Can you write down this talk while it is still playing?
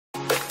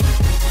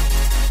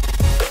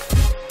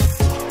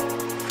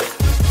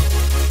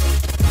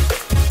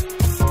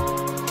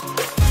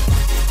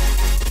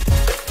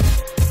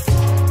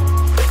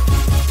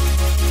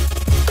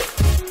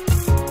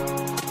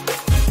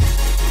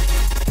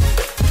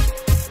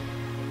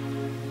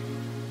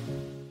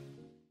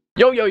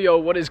Yo,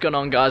 what is going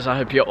on, guys? I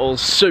hope you're all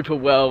super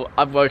well.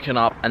 I've woken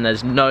up and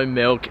there's no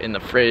milk in the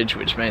fridge,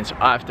 which means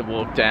I have to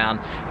walk down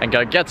and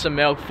go get some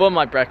milk for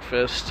my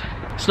breakfast.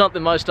 It's not the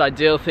most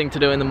ideal thing to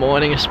do in the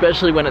morning,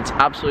 especially when it's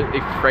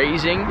absolutely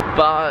freezing,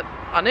 but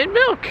I need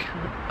milk.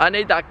 I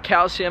need that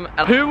calcium.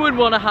 And who would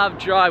want to have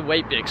dry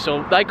Weet-Bix,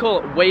 or they call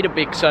it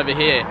Weetabix over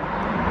here?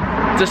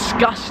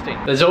 Disgusting.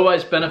 There's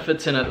always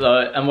benefits in it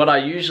though, and what I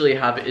usually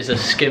have is a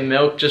skim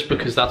milk, just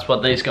because that's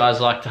what these guys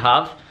like to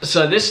have.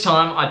 So this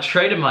time I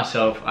treated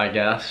myself, I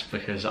guess,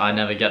 because I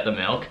never get the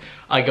milk.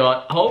 I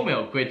got whole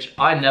milk, which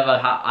I never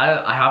have.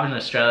 I have in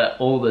Australia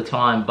all the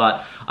time,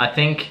 but I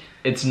think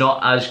it's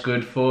not as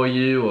good for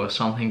you or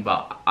something,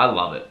 but I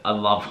love it. I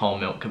love whole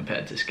milk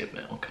compared to skip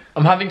milk.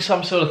 I'm having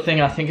some sort of thing,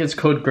 I think it's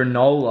called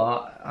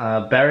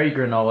granola, berry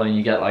granola, and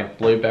you get like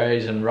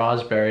blueberries and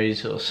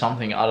raspberries or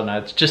something, I don't know.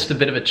 It's just a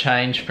bit of a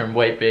change from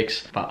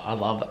Weet-Bix, but I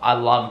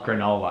love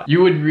granola.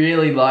 You would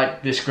really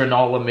like this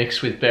granola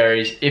mixed with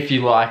berries if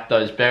you like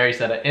those berries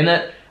that are in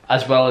it,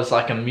 as well as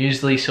like a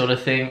muesli sort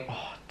of thing.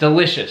 Oh,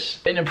 delicious.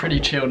 Been a pretty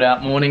chilled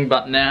out morning,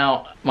 but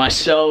now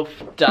myself,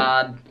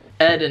 Dad,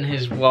 Ed and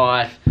his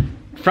wife,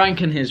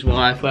 Frank and his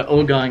wife, we're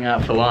all going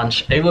out for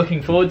lunch. Are you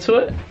looking forward to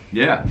it?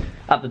 Yeah.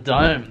 At the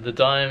Dome. The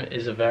Dome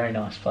is a very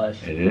nice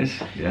place. It is,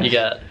 yes. You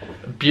get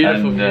a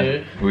beautiful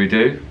view. We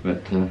do,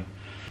 but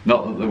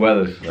not that the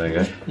weather's, there you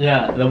go.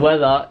 Yeah, the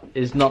weather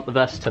is not the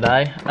best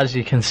today. As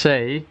you can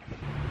see,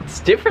 it's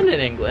different in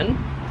England.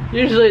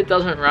 Usually it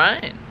doesn't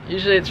rain.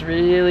 Usually it's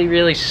really,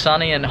 really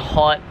sunny and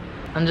hot.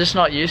 I'm just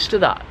not used to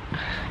that.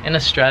 In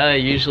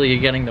Australia, usually you're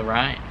getting the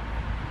rain.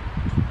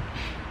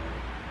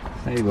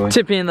 Hey boy.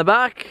 Tippy in the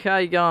back, how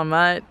you going,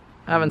 mate?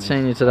 I haven't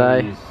seen you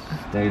today.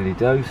 Daily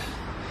dose.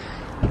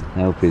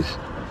 Help his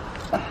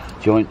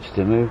joints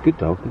to move. Good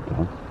dog, good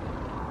dog.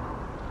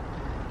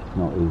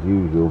 Not his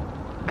usual.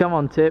 Come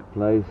on, Tip.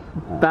 Place.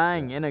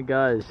 Bang, in it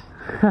goes.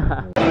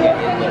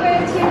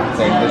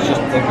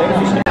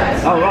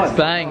 Oh, right.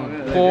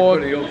 Bang,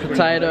 pork,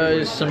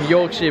 potatoes, some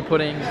Yorkshire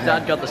pudding.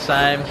 Dad got the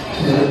same.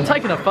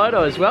 Taking a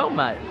photo as well,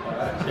 mate.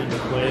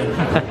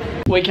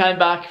 We came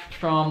back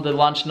from the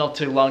lunch not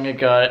too long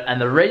ago,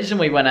 and the reason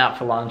we went out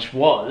for lunch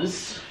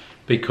was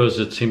because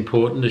it's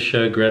important to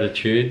show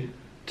gratitude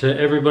to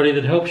everybody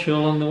that helps you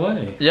along the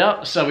way.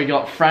 Yep, so we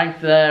got Frank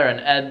there and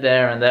Ed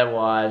there and their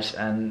wives,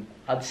 and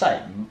I'd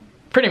say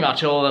pretty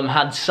much all of them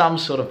had some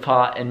sort of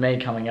part in me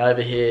coming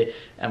over here,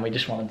 and we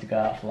just wanted to go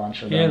out for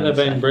lunch with them. Yeah, they've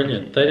been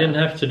brilliant. They didn't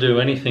have to do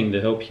anything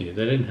to help you.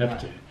 They didn't have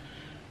to.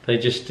 They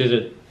just did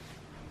it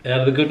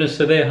out of the goodness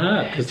of their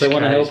heart, because they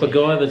want to help a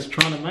guy that's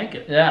trying to make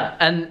it. Yeah,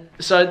 and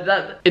so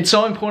that it's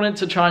so important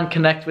to try and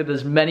connect with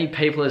as many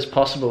people as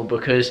possible,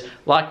 because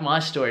like my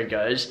story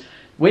goes,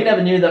 we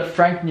never knew that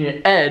Frank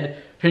knew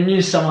Ed, who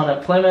knew someone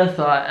at Plymouth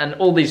and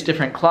all these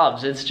different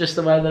clubs. It's just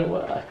the way that it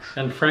works.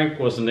 And Frank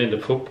wasn't into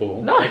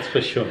football, no, that's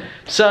for sure.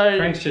 So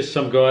Frank's just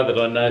some guy that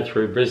I know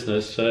through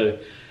business, so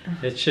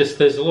it's just,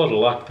 there's a lot of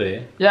luck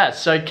there. Yeah,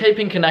 so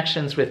keeping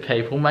connections with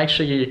people, make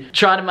sure you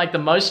try to make the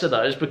most of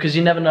those, because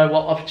you never know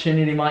what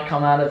opportunity might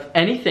come out of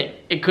anything.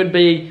 It could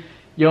be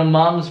your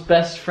mum's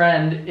best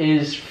friend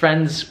is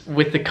friends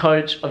with the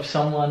coach of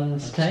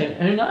someone's team.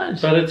 Who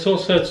knows? But it's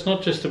also, it's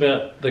not just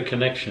about the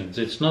connections.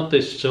 It's not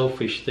this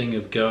selfish thing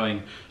of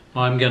going,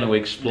 I'm going to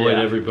exploit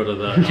everybody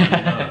that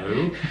I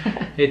know.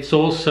 It's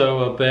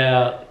also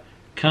about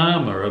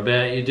karma,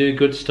 about you do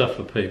good stuff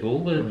for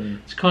people.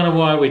 It's kind of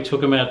why we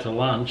took them out to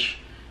lunch,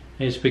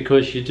 is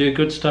because you do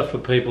good stuff for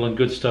people and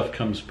good stuff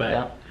comes back.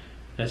 Yeah.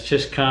 That's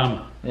just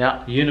karma.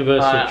 Yeah.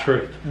 Universal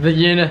truth.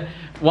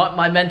 What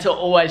my mentor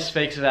always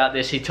speaks about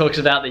this, he talks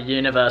about the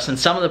universe, and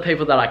some of the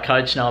people that I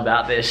coach know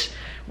about this,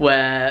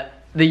 where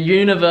the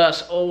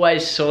universe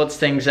always sorts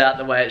things out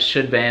the way it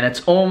should be, and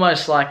it's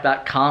almost like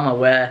that karma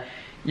where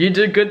you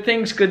do good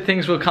things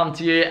will come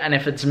to you, and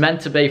if it's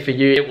meant to be for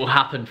you, it will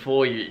happen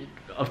for you.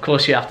 Of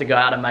course you have to go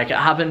out and make it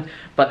happen,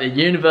 but the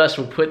universe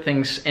will put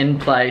things in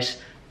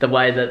place the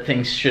way that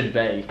things should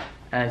be.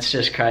 And it's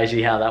just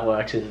crazy how that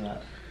works, isn't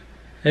it?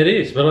 It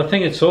is, but I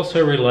think it's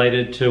also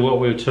related to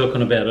what we were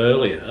talking about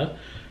earlier,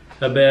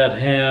 about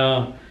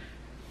how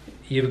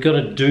you've got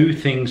to do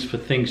things for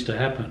things to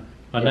happen.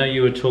 I know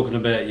you were talking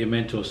about, your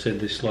mentor said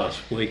this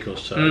last week or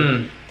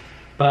so,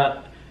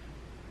 but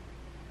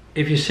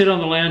if you sit on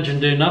the lounge and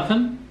do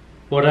nothing,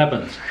 what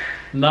happens?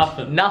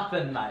 Nothing.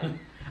 Nothing, mate.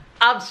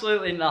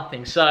 Absolutely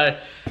nothing. So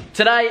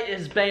today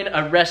has been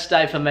a rest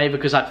day for me,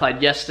 because I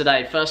played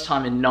yesterday, first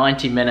time in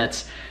 90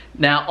 minutes.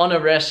 Now on a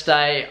rest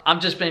day, I've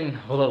just been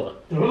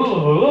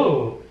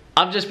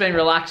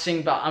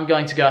relaxing, but I'm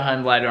going to go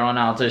home later on.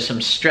 I'll do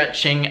some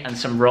stretching and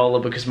some roller,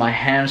 because my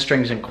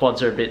hamstrings and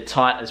quads are a bit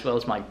tight, as well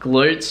as my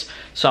glutes.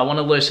 So I want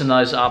to loosen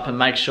those up and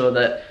make sure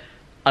that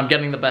I'm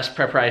getting the best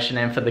preparation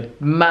in for the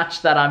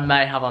match that I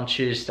may have on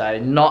Tuesday.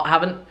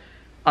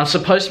 I'm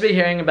supposed to be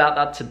hearing about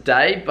that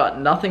today, but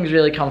nothing's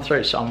really come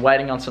through, so I'm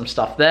waiting on some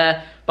stuff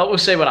there, but we'll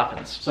see what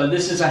happens. So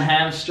this is a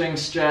hamstring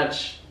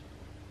stretch.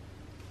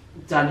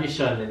 Dad, you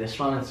showed me this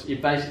one. You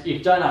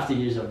don't have to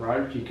use a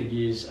rope, you could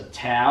use a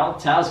towel.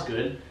 Towel's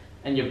good.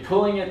 And you're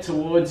pulling it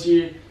towards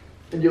you,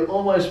 and you're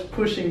almost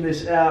pushing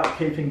this out,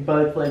 keeping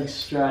both legs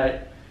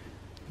straight.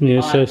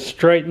 Yeah, so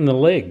straighten the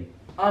leg.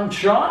 I'm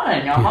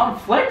trying. I'm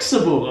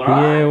unflexible,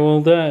 alright? Yeah,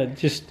 well,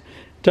 just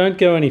don't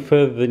go any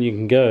further than you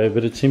can go,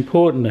 but it's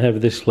important to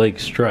have this leg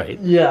straight.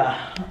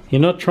 Yeah.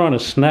 You're not trying to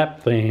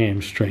snap the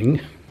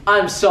hamstring.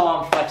 I'm so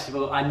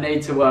unflexible. I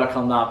need to work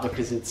on that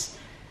because it's...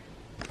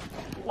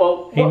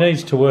 Well, he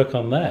needs to work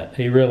on that.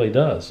 He really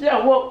does.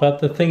 Yeah, well... But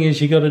the thing is,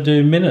 you got to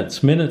do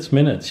minutes.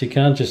 You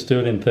can't just do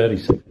it in 30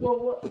 seconds.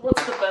 Well,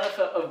 what's the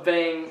benefit of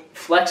being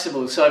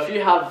flexible? So if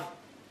you have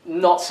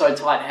not so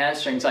tight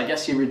hamstrings, I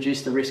guess you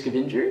reduce the risk of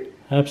injury?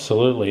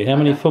 Absolutely. How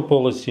many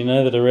footballers do you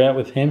know that are out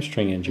with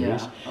hamstring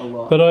injuries? Yeah, a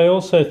lot. But I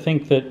also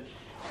think that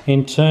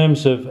in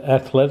terms of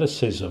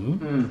athleticism,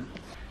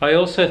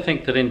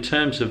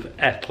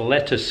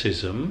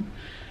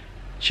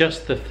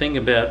 just the thing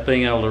about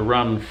being able to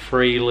run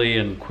freely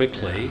and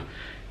quickly,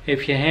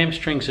 if your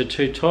hamstrings are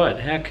too tight,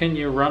 how can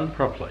you run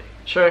properly?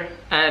 True.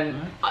 And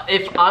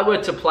if I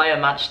were to play a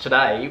match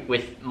today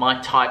with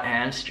my tight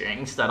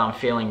hamstrings that I'm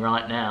feeling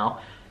right now,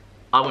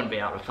 I wouldn't be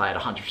able to play at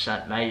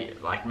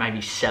 100%,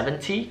 maybe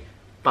 70.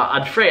 But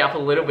I'd free up a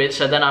little bit,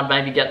 so then I'd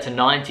maybe get to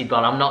 90,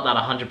 but I'm not that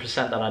 100%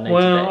 that I need to be.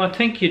 Well, I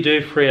think you do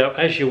free up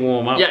as you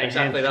warm up. Yeah,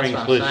 exactly, that's what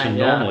I'm loosen saying,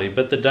 normally,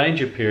 but the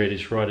danger period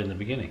is right in the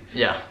beginning.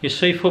 Yeah. You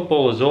see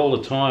footballers all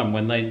the time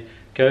when they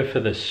go for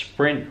the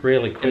sprint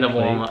really quickly. In the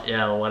warm-up,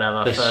 yeah, or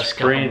whatever. The first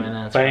sprint, couple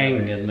minutes,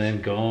 bang, and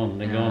then gone.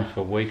 They're gone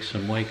for weeks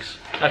and weeks.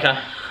 Okay,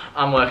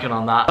 I'm working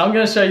on that. I'm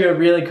going to show you a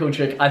really cool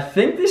trick. I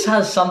think this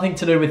has something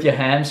to do with your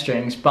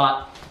hamstrings,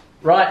 but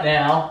right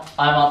now,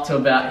 I'm up to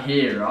about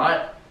here,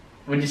 right?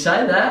 Would you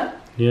say that?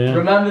 Yeah.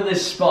 Remember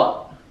this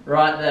spot,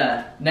 right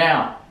there.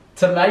 Now,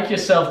 to make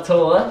yourself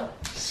taller,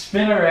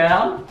 spin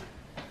around,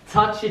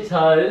 touch your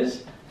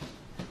toes.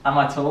 Am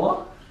I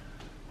taller?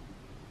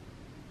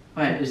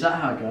 Wait, is that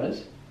how it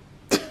goes?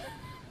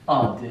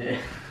 Oh dear.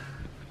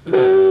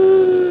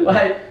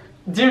 Wait,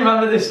 do you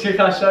remember this trick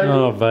I showed you?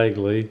 Oh,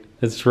 vaguely.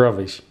 It's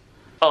rubbish.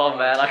 Oh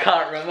man, I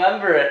can't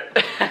remember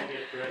it.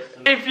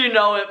 If you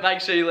know it, make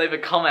sure you leave a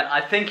comment.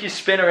 I think you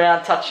spin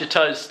around, touch your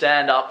toes,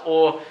 stand up,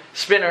 or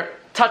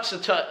touch the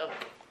toe.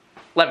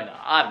 Let me know,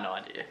 I have no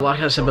idea. Like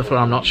I said before,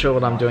 I'm not sure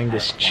what I'm doing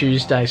this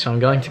Tuesday, so I'm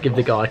going to give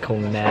the guy a call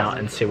now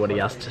and see what he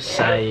has to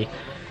say.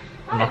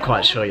 I'm not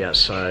quite sure yet,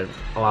 so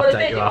I'll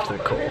update you after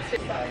the call.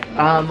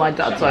 My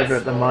dad's over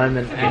at the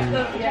moment, and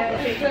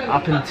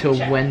up until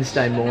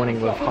Wednesday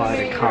morning we've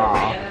hired a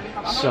car.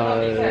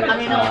 So,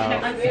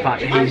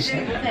 but he's,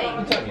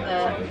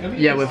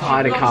 yeah, we've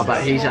hired a car,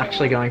 but he's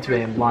actually going to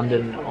be in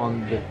London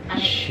on the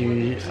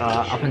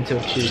up until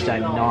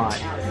Tuesday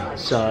night.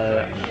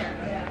 So,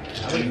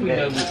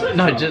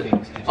 no, just,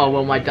 oh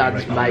well, my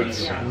dad's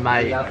mate's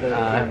mate,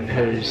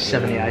 who's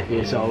 78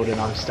 years old,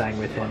 and I'm staying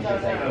with him.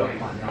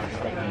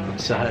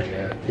 So,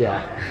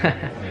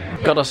 yeah.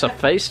 Got us a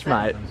feast,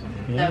 mate.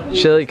 Yeah.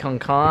 Chili con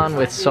carne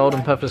with salt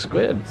and pepper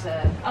squid.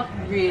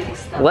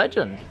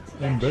 Legend.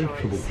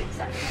 Unbelievable.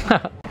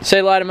 See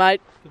you later,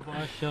 mate.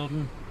 Goodbye,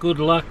 Sheldon. Good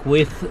luck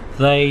with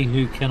they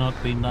who cannot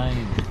be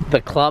named.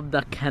 The club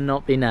that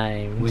cannot be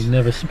named. We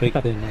never speak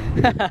their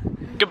name.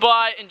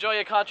 Goodbye, enjoy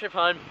your car trip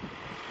home.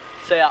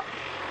 See ya.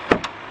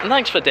 And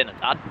thanks for dinner,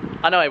 Dad.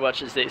 I know he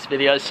watches these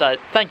videos, so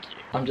thank you.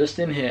 I'm just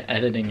in here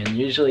editing, and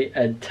usually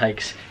Ed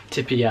takes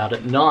Tippy out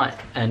at night,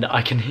 and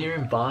I can hear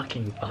him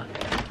barking, but...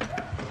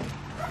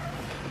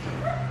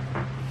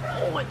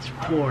 Oh, it's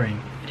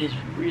pouring. It is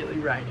really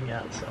raining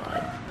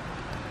outside.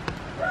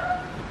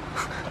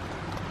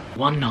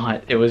 One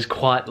night, it was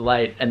quite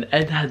late, and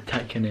Ed had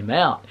taken him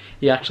out.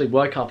 He actually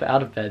woke up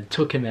out of bed,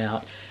 took him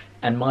out,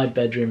 and my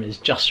bedroom is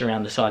just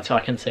around the side, so I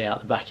can see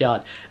out the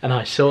backyard. And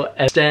I saw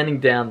Ed standing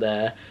down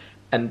there,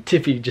 and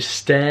Tiffy just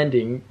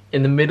standing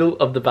in the middle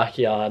of the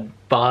backyard,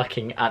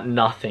 barking at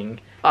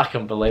nothing. I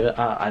can't believe it.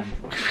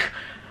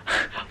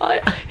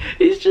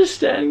 He's just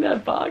standing there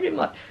barking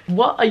like,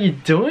 what are you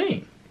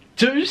doing?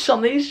 Do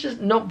something. He's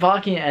just not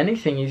barking at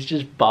anything. He's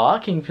just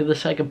barking for the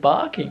sake of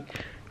barking.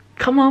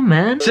 Come on,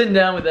 man. Sitting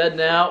down with Ed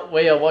now.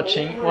 We are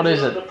watching, what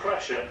is it?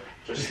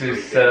 This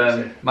is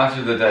match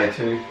of the day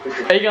too.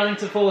 Are you going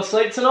to fall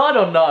asleep tonight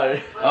or no?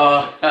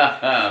 Oh,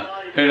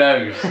 who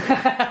knows?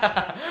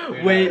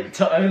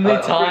 Only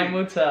time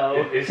will tell.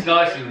 It's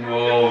nice and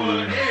warm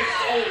and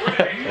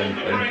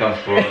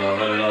comfortable, and I've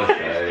had a nice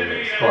day, and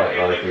it's quite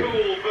likely.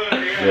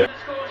 Yeah.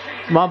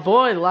 My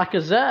boy,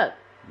 Lacazette.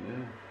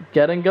 Yeah.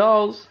 Getting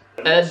goals.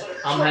 Ed,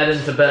 I'm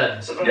heading to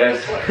bed.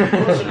 Yes.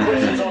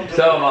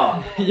 So am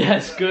I.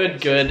 Yes,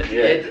 good. Yeah.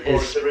 It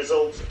is.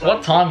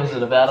 What time is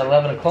it? About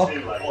 11 o'clock?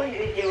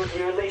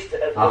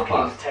 Half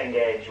past.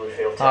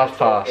 Half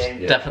past.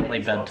 Yeah. Definitely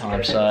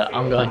bedtime, so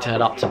I'm going to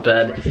head up to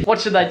bed.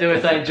 What should they do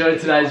if they enjoyed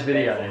today's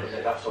video?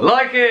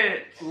 Like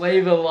it!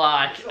 Leave a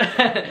like.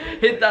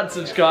 Hit that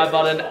subscribe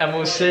button, and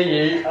we'll see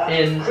you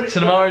in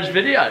tomorrow's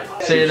video.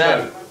 See you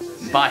then.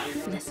 Bye.